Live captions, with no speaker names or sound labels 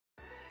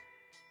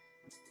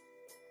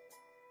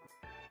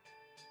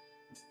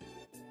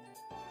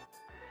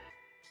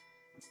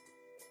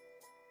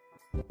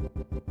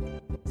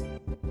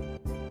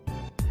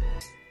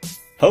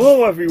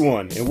Hello,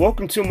 everyone, and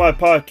welcome to my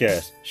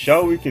podcast,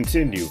 Shall We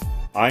Continue?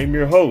 I am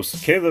your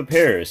host, Caleb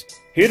Harris,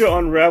 here to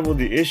unravel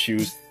the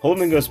issues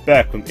holding us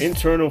back from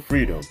internal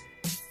freedom.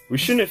 We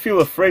shouldn't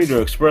feel afraid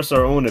to express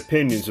our own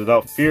opinions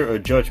without fear or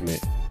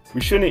judgment.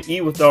 We shouldn't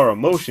eat with our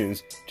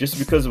emotions just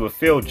because of a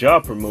failed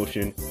job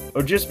promotion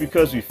or just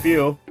because we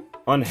feel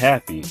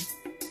unhappy.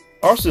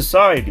 Our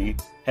society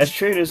has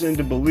trained us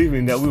into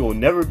believing that we will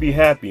never be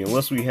happy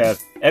unless we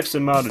have X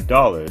amount of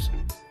dollars.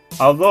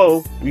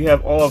 Although we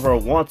have all of our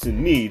wants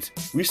and needs,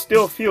 we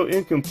still feel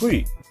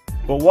incomplete.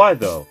 But why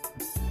though?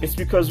 It's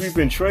because we've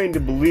been trained to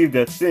believe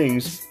that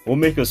things will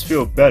make us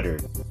feel better.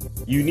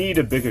 You need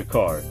a bigger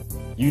car.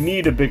 You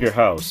need a bigger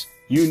house.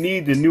 You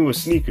need the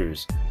newest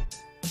sneakers.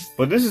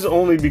 But this is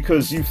only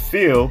because you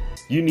feel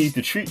you need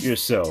to treat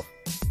yourself.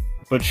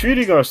 But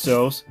treating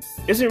ourselves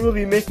isn't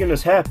really making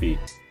us happy.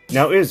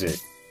 Now is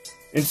it?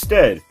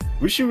 Instead,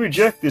 we should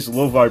reject this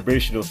low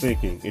vibrational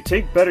thinking and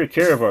take better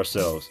care of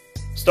ourselves.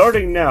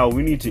 Starting now,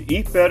 we need to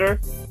eat better,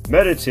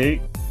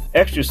 meditate,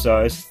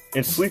 exercise,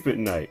 and sleep at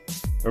night.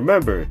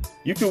 Remember,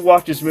 you can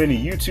watch as many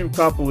YouTube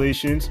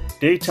compilations,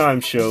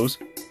 daytime shows,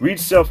 read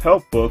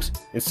self-help books,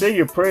 and say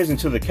your prayers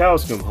until the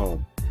cows come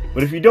home.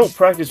 But if you don't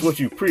practice what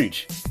you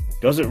preach,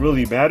 does it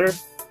really matter?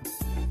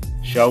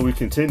 Shall we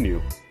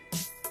continue?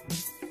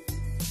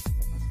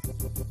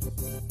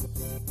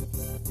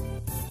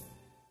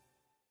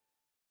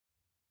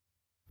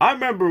 I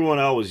remember when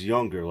I was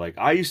younger,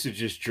 I used to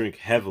just drink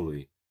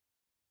heavily.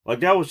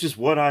 That was just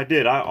what I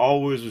did. I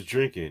always was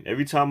drinking.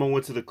 Every time I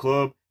went to the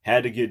club,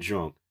 had to get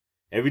drunk.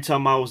 Every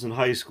time I was in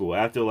high school,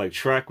 after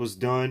track was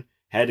done,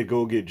 had to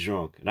go get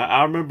drunk. And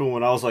I remember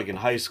when I was in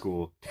high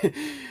school,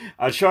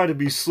 I tried to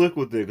be slick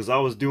with it because I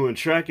was doing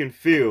track and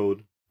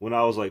field when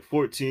I was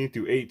 14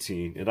 through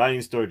 18. And I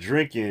didn't start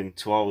drinking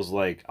till I was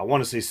I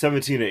want to say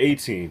 17 or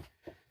 18.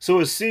 So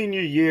it's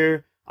senior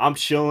year, I'm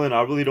chilling.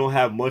 I really don't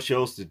have much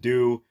else to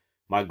do.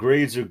 My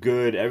grades are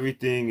good.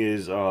 Everything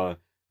is,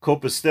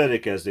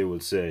 copacetic, as they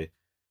would say.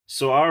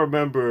 So I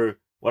remember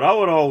what I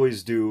would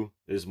always do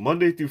is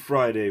Monday through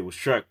Friday was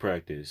track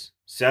practice.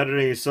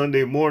 Saturday and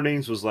Sunday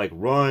mornings was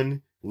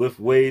run, lift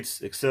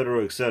weights,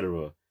 etc.,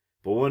 etc.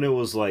 But when it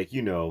was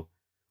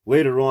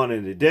later on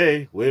in the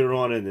day, later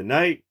on in the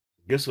night,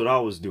 guess what I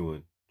was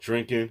doing?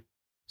 Drinking,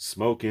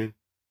 smoking,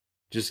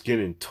 just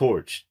getting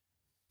torched.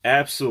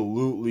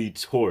 Absolutely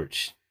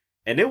torched.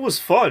 And it was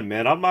fun,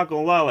 man. I'm not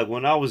gonna lie.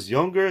 When I was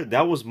younger,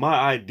 that was my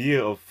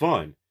idea of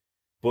fun.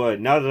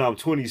 But now that I'm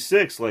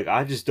 26,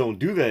 I just don't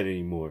do that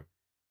anymore.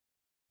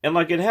 And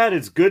it had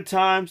its good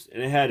times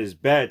and it had its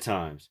bad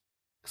times.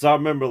 Cause I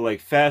remember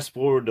fast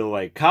forward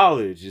to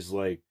college is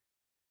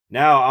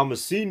now I'm a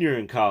senior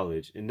in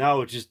college and now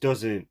it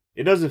doesn't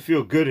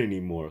feel good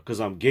anymore. Cause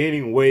I'm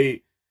gaining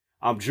weight.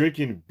 I'm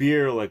drinking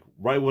beer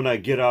right when I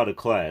get out of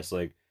class.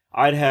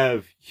 I'd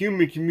have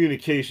human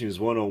communications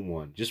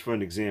 101, just for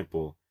an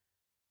example.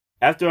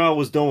 After I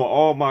was done with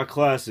all my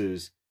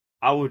classes,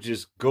 I would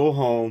just go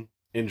home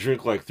and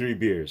drink 3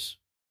 beers.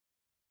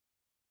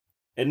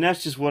 And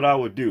that's just what I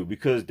would do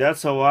because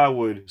that's how I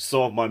would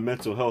solve my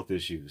mental health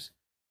issues.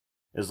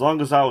 As long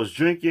as I was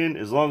drinking,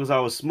 as long as I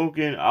was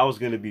smoking, I was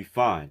going to be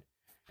fine.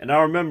 And I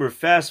remember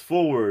fast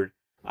forward,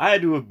 I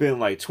had to have been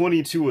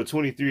 22 or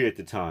 23 at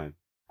the time.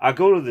 I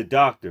go to the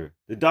doctor.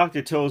 The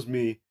doctor tells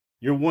me,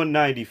 you're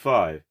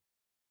 195.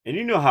 And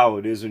you know how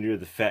it is when you're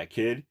the fat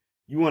kid.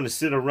 You want to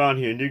sit around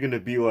here and you're going to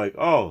be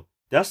oh,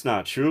 that's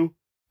not true.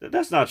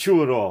 That's not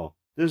true at all.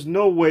 There's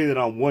no way that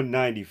I'm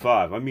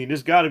 195. I mean,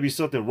 there's got to be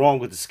something wrong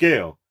with the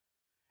scale.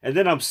 And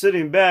then I'm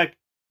sitting back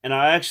and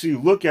I actually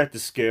look at the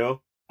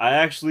scale. I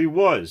actually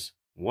was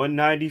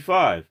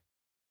 195.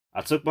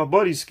 I took my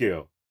buddy's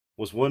scale,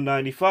 was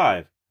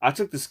 195. I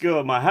took the scale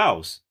at my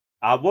house.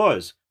 I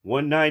was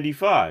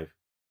 195.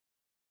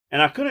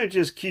 And I couldn't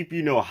just keep,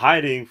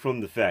 hiding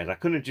from the fact. I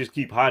couldn't just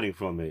keep hiding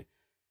from it.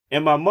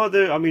 And my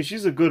mother, I mean,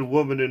 she's a good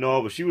woman and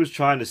all, but she was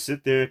trying to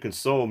sit there and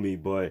console me,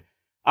 but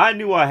I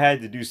knew I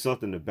had to do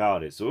something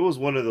about it. So it was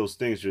one of those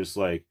things just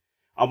I'm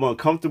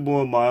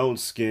uncomfortable in my own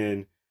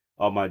skin.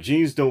 My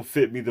jeans don't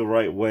fit me the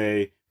right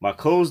way. My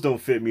clothes don't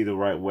fit me the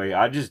right way.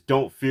 I just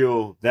don't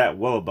feel that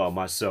well about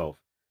myself.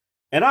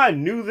 And I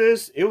knew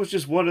this. It was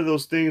just one of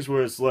those things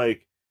where it's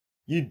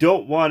you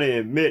don't want to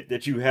admit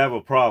that you have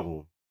a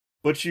problem,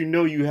 but you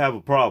know you have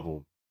a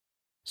problem.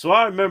 So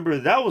I remember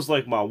that was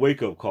my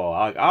wake-up call.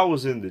 I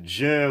was in the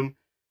gym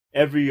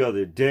every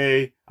other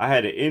day. I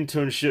had an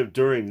internship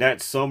during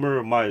that summer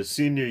of my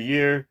senior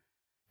year,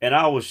 and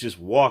I was just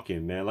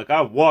walking, man.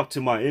 I walked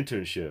to my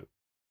internship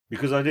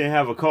because I didn't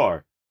have a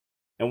car.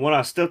 And when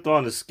I stepped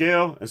on the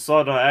scale and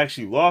saw that I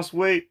actually lost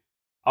weight,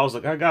 I was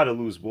I gotta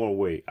lose more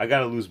weight. I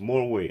gotta lose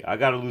more weight. I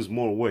gotta lose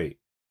more weight.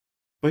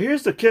 But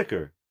here's the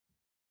kicker.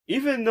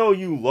 Even though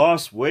you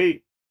lost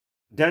weight,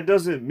 that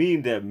doesn't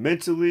mean that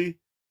mentally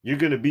you're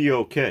gonna be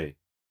okay.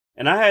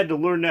 And I had to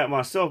learn that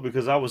myself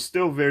because I was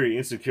still very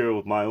insecure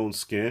with my own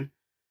skin.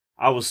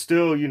 I was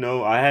still,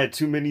 I had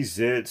too many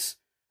zits.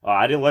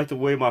 I didn't like the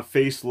way my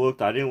face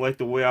looked. I didn't like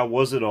the way I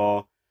was at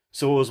all.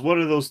 So it was one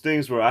of those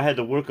things where I had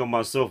to work on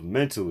myself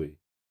mentally.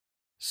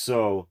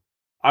 So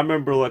I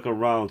remember like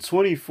around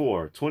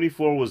 24.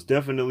 24 was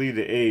definitely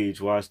the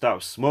age where I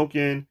stopped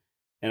smoking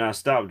and I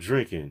stopped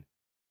drinking.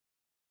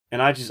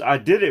 And I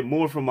did it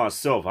more for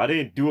myself. I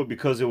didn't do it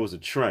because it was a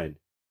trend.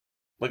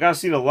 Like I've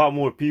seen a lot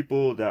more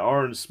people that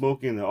aren't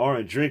smoking, that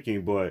aren't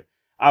drinking, but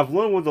I've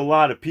learned with a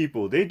lot of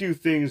people, they do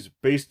things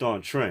based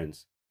on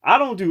trends. I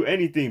don't do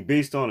anything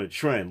based on a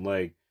trend.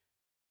 Like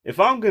if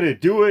I'm gonna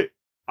do it,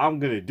 I'm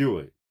gonna do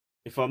it.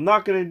 If I'm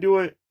not gonna do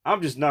it,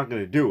 I'm just not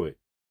gonna do it.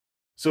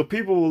 So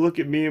people will look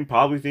at me and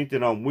probably think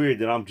that I'm weird,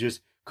 that I'm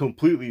just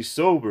completely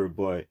sober.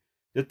 But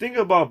the thing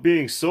about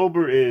being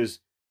sober is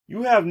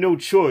you have no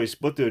choice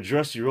but to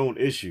address your own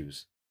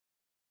issues.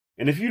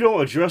 And if you don't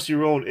address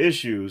your own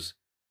issues,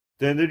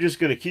 then they're just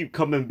going to keep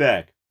coming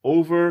back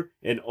over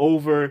and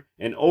over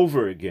and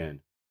over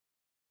again.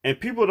 And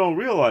people don't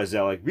realize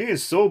that. Like being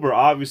sober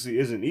obviously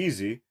isn't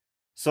easy.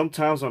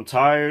 Sometimes I'm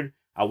tired.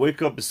 I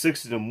wake up at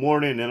 6 in the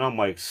morning and I'm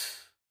like,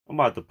 I'm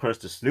about to press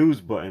the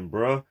snooze button,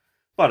 bruh.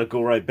 About to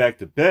go right back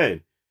to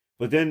bed.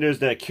 But then there's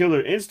that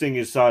killer instinct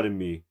inside of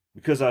me.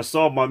 Because I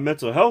saw my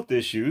mental health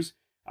issues,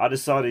 I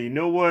decided, you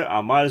know what?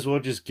 I might as well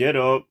just get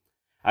up.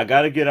 I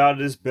got to get out of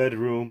this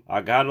bedroom.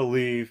 I got to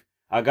leave.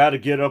 I got to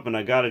get up and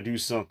I got to do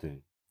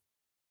something.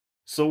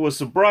 So with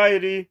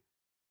sobriety,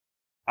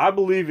 I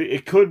believe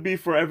it could be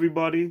for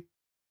everybody.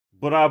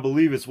 But I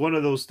believe it's one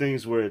of those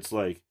things where it's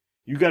like,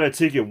 you got to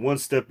take it one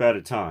step at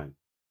a time.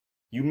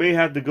 You may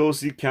have to go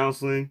seek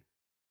counseling.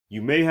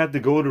 You may have to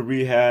go to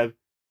rehab.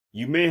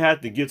 You may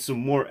have to get some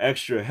more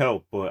extra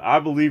help, but I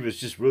believe it's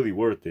just really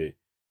worth it.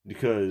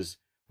 Because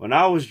when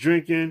I was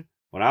drinking,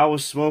 when I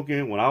was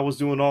smoking, when I was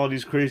doing all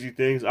these crazy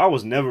things, I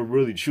was never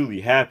really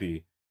truly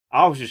happy.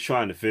 I was just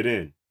trying to fit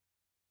in.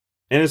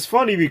 And it's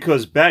funny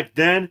because back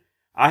then,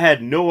 I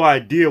had no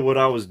idea what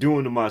I was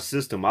doing to my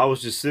system. I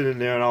was just sitting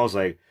there and I was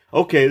like,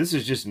 okay, this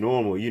is just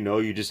normal. You know,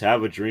 you just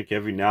have a drink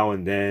every now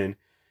and then.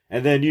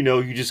 And then, you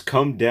know, you just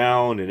come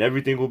down and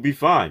everything will be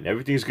fine.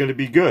 Everything's going to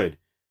be good.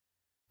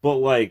 But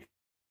like,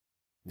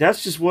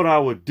 that's just what I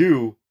would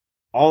do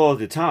all of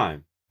the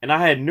time. And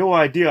I had no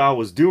idea I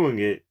was doing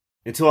it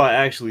until I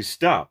actually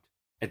stopped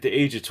at the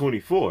age of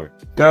 24.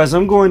 Guys,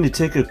 I'm going to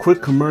take a quick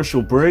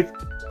commercial break,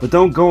 but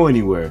don't go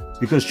anywhere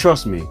because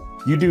trust me,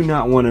 you do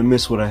not want to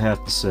miss what I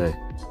have to say.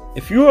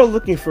 If you are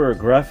looking for a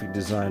graphic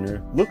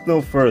designer, look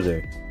no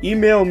further.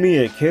 Email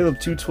me at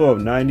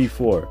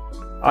caleb21294.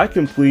 I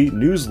complete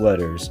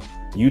newsletters,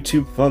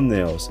 YouTube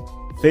thumbnails,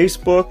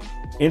 Facebook,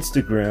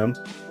 Instagram,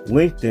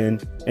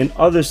 LinkedIn, and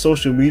other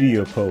social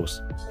media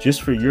posts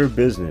just for your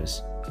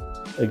business.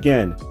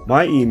 Again,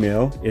 my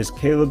email is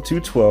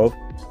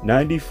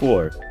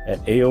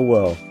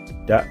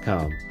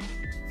caleb21294@aol.com.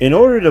 In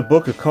order to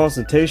book a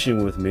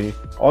consultation with me,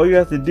 all you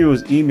have to do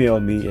is email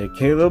me at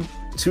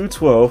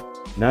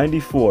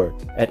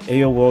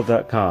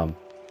caleb21294@aol.com.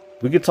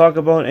 We can talk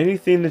about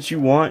anything that you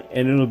want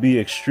and it'll be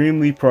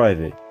extremely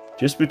private,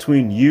 just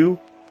between you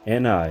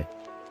and I.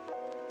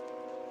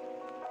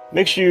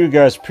 Make sure you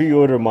guys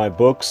pre-order my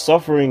book,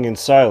 Suffering in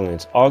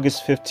Silence,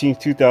 August 15,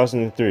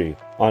 2003,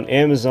 on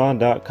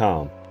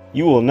Amazon.com.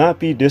 You will not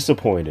be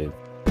disappointed.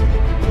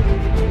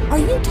 Are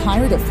you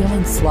tired of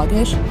feeling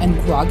sluggish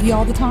and groggy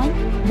all the time?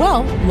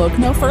 Well, look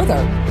no further.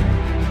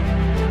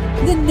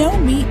 The No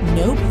Meat,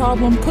 No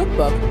Problem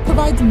Cookbook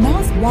provides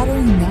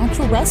mouth-watering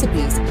natural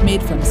recipes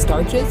made from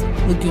starches,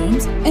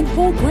 legumes, and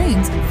whole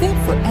grains fit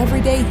for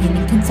everyday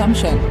human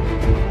consumption.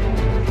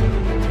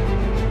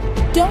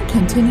 Don't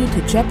continue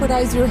to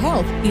jeopardize your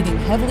health eating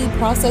heavily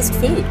processed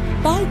food.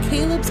 Buy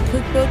Caleb's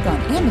Cookbook on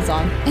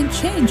Amazon and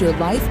change your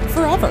life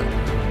forever.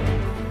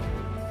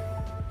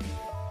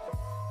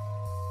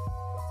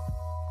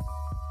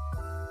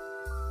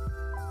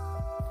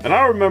 And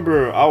I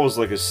remember I was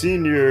like a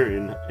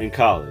senior in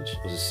college.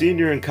 I was a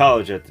senior in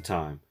college at the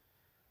time.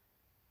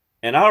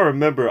 And I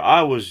remember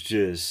I was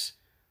just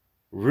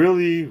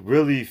really,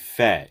 really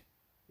fat.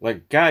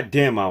 Like,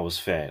 goddamn, I was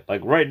fat.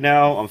 Like, right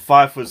now, I'm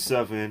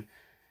 5'7",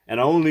 and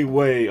I only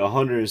weigh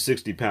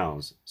 160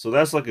 pounds. So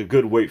that's like a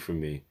good weight for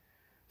me.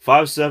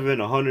 5'7",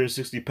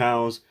 160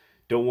 pounds.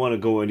 Don't want to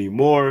go any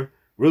more.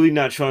 Really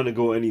not trying to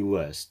go any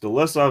less. The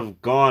less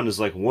I've gone is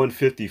like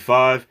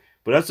 155.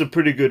 But that's a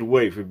pretty good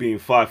weight for being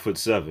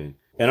 5'7".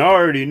 And I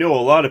already know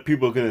a lot of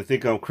people are going to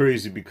think I'm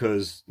crazy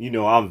because, you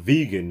know, I'm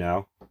vegan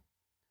now.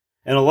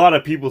 And a lot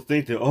of people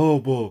think that, oh,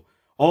 well,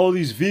 all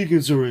these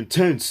vegans are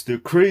intense. They're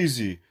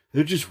crazy.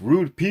 They're just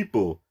rude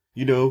people.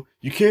 You know,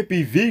 you can't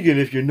be vegan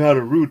if you're not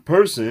a rude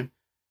person.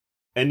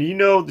 And you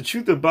know, the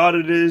truth about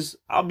it is,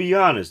 I'll be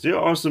honest, there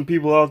are some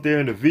people out there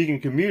in the vegan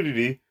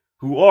community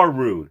who are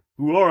rude,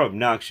 who are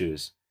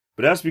obnoxious.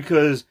 But that's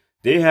because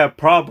they have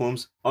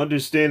problems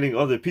understanding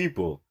other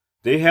people.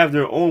 They have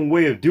their own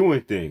way of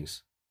doing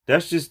things.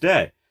 That's just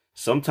that.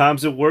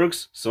 Sometimes it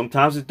works,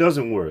 sometimes it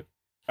doesn't work.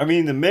 I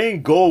mean, the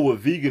main goal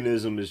with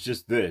veganism is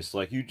just this.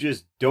 Like, you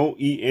just don't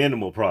eat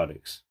animal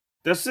products.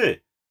 That's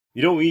it.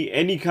 You don't eat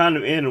any kind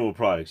of animal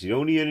products. You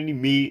don't eat any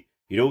meat.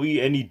 You don't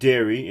eat any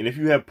dairy. And if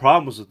you have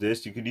problems with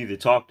this, you can either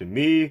talk to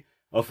me,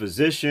 a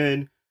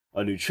physician,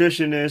 a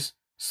nutritionist,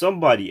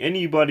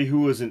 anybody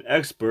who is an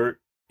expert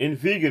in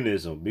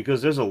veganism,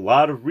 because there's a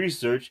lot of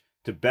research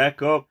to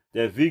back up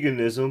that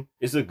veganism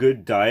is a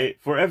good diet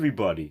for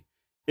everybody.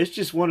 It's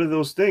just one of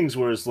those things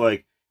where it's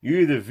like,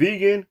 you're either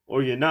vegan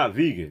or you're not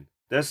vegan.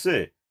 That's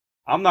it.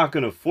 I'm not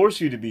going to force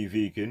you to be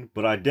vegan,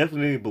 but I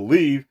definitely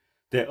believe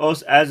that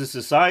us as a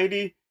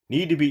society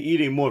need to be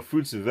eating more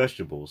fruits and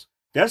vegetables.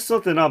 That's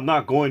something I'm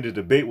not going to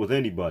debate with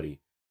anybody.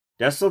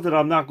 That's something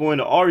I'm not going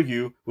to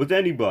argue with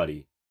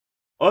anybody.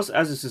 Us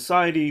as a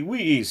society, we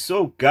eat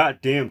so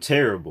goddamn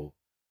terrible.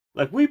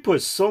 Like, we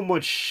put so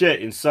much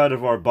shit inside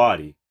of our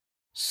body.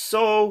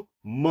 So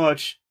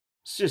much,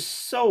 it's just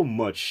so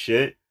much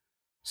shit.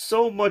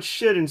 So much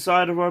shit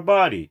inside of our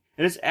body.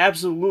 And it's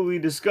absolutely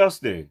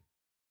disgusting.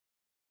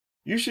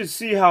 You should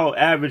see how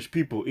average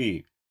people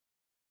eat.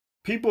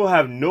 People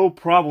have no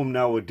problem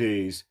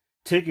nowadays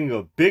taking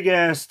a big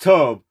ass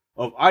tub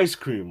of ice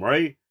cream,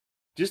 right?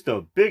 Just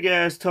a big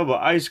ass tub of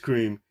ice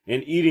cream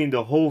and eating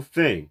the whole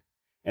thing.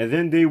 And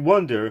then they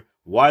wonder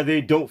why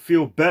they don't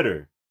feel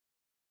better.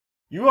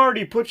 You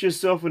already put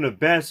yourself in a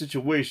bad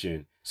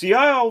situation. See,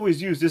 I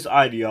always use this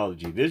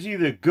ideology. There's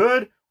either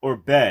good or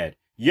bad.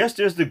 Yes,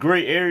 there's the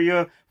gray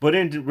area, but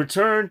in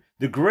return,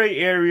 the gray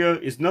area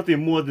is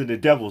nothing more than the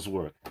devil's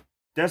work.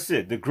 That's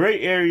it. The gray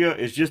area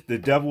is just the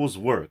devil's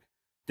work.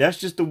 That's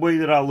just the way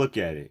that I look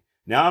at it.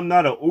 Now, I'm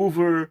not an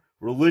uber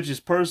religious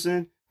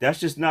person. That's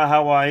just not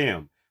how I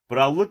am. But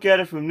I look at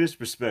it from this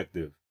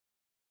perspective.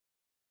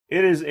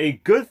 It is a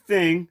good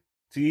thing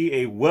to eat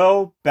a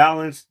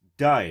well-balanced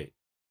diet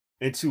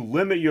and to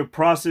limit your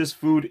processed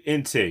food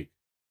intake.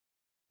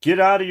 Get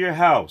out of your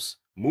house,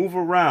 move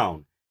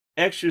around,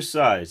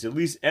 exercise at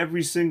least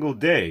every single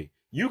day.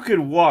 You could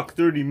walk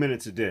 30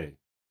 minutes a day.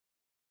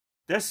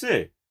 That's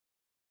it.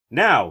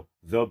 Now,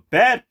 the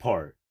bad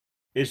part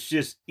is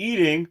just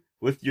eating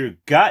with your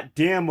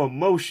goddamn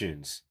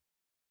emotions.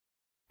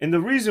 And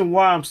the reason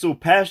why I'm so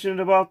passionate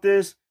about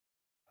this,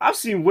 I've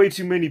seen way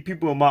too many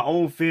people in my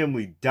own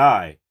family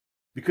die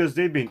because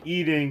they've been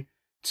eating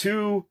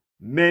too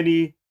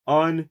many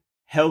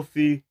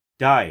unhealthy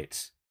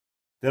diets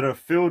that are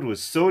filled with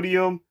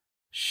sodium,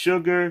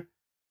 sugar,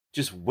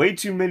 just way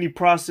too many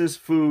processed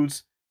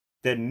foods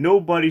that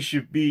nobody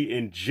should be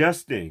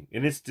ingesting.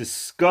 And it's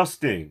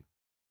disgusting.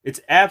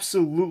 It's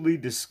absolutely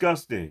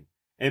disgusting.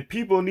 And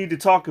people need to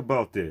talk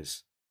about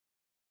this.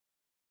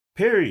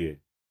 Period.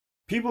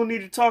 People need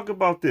to talk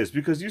about this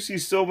because you see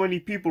so many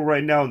people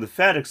right now in the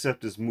fat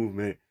acceptance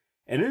movement,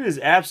 and it is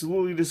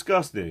absolutely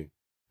disgusting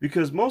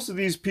because most of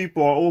these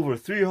people are over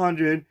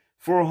 300,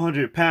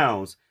 400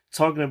 pounds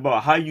talking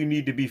about how you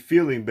need to be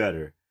feeling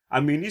better.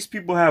 I mean, these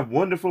people have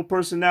wonderful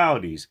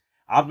personalities.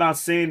 I'm not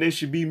saying they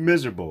should be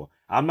miserable.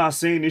 I'm not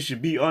saying they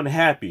should be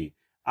unhappy.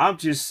 I'm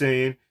just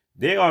saying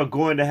they are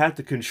going to have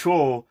to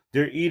control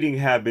their eating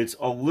habits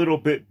a little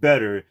bit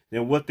better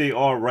than what they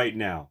are right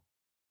now.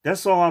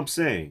 That's all I'm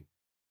saying.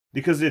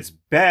 Because it's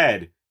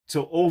bad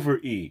to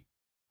overeat.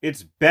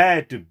 It's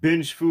bad to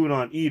binge food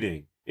on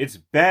eating. It's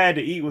bad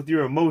to eat with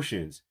your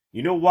emotions.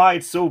 You know why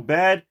it's so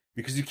bad?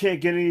 Because you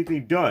can't get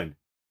anything done.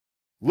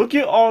 Look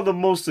at all the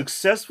most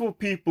successful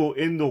people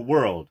in the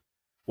world.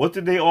 What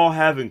do they all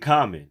have in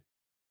common?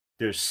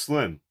 They're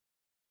slim.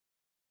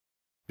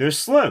 They're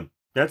slim.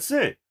 That's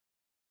it.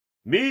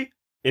 Me,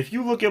 if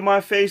you look at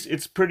my face,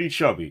 it's pretty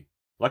chubby.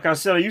 Like I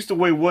said, I used to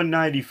weigh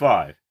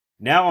 195.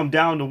 Now I'm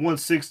down to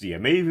 160. I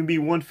may even be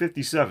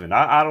 157.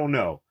 I don't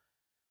know.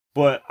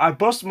 But I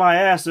bust my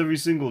ass every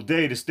single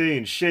day to stay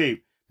in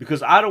shape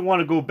because I don't want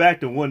to go back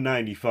to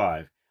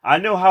 195. I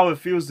know how it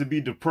feels to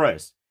be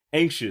depressed,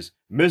 anxious,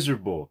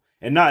 miserable,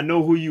 and not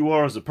know who you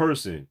are as a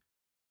person.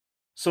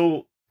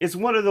 So it's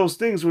one of those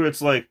things where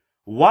it's like,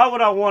 why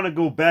would I want to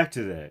go back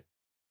to that?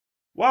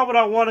 Why would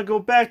I want to go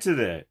back to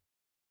that?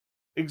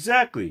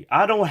 Exactly.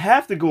 I don't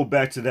have to go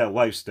back to that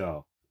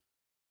lifestyle.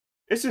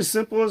 It's as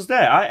simple as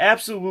that. I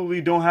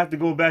absolutely don't have to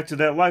go back to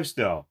that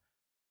lifestyle.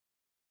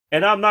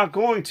 And I'm not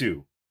going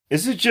to.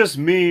 Is it just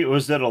me, or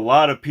is that a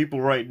lot of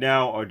people right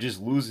now are just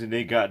losing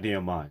their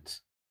goddamn minds?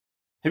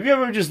 Have you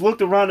ever just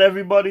looked around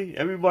everybody?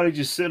 Everybody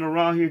just sitting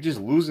around here just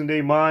losing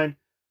their mind?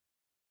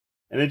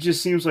 And it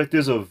just seems like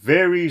there's a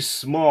very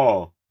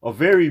small, a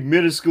very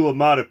minuscule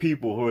amount of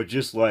people who are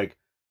just like,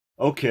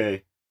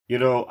 okay, you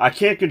know, I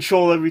can't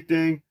control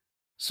everything,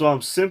 so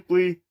I'm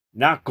simply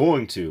not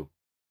going to.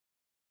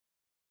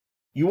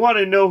 You want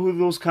to know who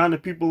those kind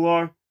of people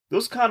are?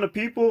 Those kind of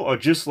people are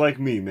just like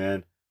me,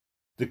 man.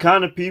 The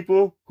kind of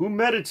people who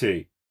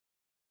meditate.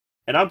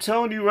 And I'm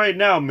telling you right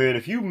now, man,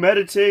 if you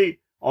meditate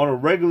on a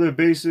regular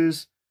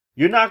basis,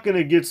 you're not going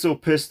to get so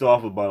pissed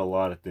off about a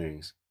lot of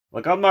things.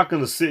 Like, I'm not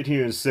going to sit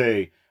here and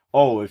say,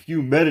 oh, if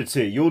you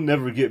meditate, you'll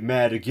never get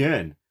mad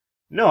again.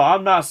 No,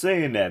 I'm not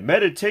saying that.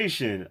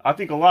 Meditation, I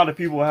think a lot of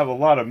people have a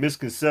lot of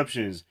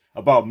misconceptions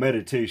about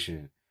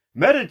meditation.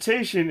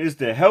 Meditation is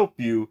to help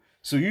you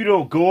so you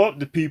don't go up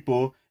to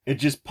people and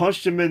just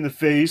punch them in the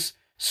face,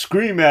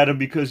 scream at them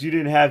because you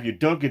didn't have your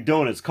Dunkin'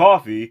 Donuts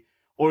coffee,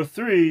 or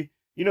 3,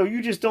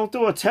 you just don't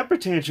throw a temper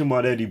tantrum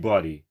on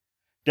anybody.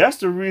 That's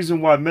the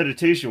reason why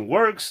meditation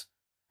works.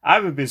 I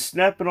haven't been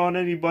snapping on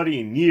anybody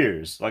in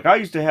years. Like, I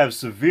used to have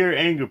severe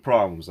anger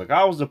problems. Like,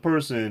 I was the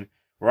person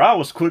where I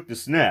was quick to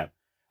snap.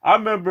 I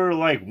remember,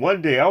 like,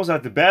 one day I was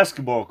at the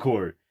basketball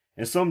court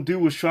and some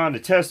dude was trying to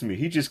test me.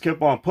 He just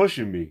kept on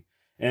pushing me.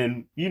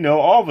 And,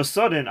 all of a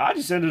sudden, I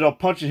just ended up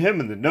punching him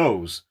in the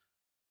nose.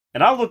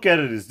 And I look at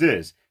it as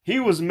this: he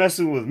was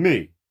messing with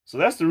me. So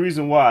that's the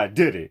reason why I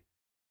did it.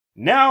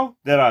 Now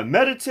that I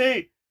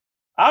meditate,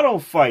 I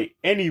don't fight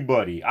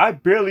anybody. I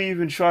barely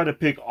even try to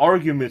pick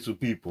arguments with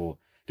people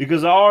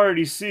because I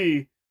already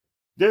see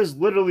there's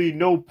literally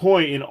no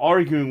point in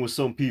arguing with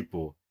some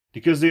people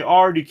because they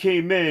already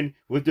came in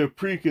with their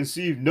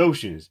preconceived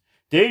notions.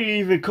 They didn't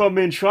even come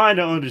in trying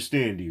to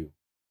understand you.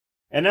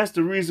 And that's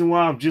the reason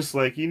why I'm just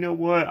like, you know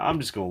what? I'm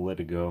just going to let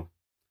it go.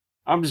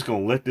 I'm just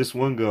going to let this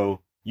one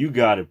go. You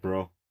got it,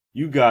 bro.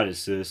 You got it,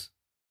 sis.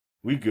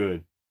 We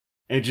good.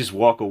 And just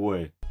walk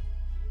away.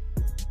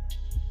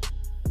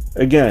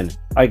 Again,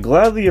 I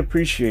gladly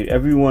appreciate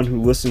everyone who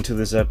listened to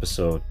this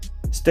episode.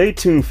 Stay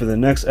tuned for the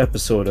next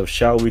episode of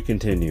Shall We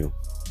Continue?